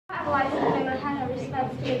polite and never had a respect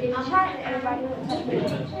to the child and everybody would.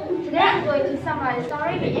 Today I'm going to summarize the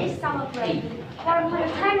story which is Summer Break. For upon a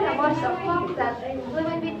time there was a fox that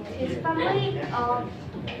lived with his family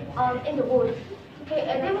in the woods. Okay,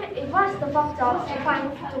 it was the fox job to find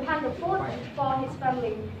the food for his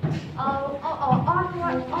family. On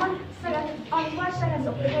one second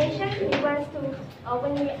occasion, he went to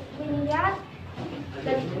vineyard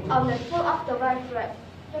that's full of the red bread.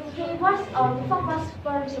 The fox was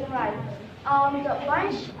very surprised. When the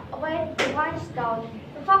wine is down,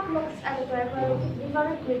 the fox looks at the bread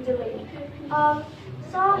very greedily.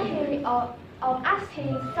 So as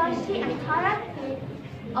he's thirsty and tired,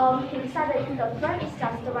 he decided the bread is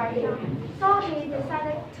just the right thing. So he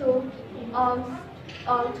decided to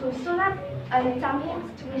swim up and jump in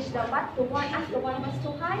to reach the wine as the wine was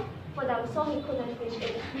too high for them, so he couldn't reach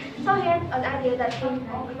it. So he had an idea that he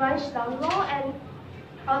rushed down low and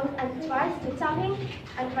tries to jumping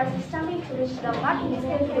to reach the mud, he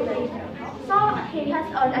still couldn't. So he has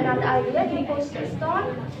another idea. He pushed the stone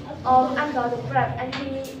under the bread and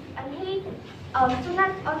he swung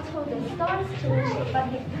onto the stones to reach it, but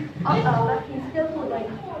he still couldn't.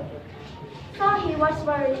 So he was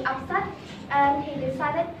very upset and he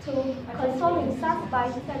decided to console himself by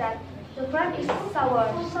saying that the bread is sour.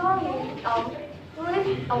 So he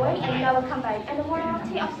lived away and never come back. And the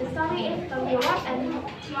morality of the story is don't give up and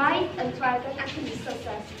try again until you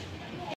success.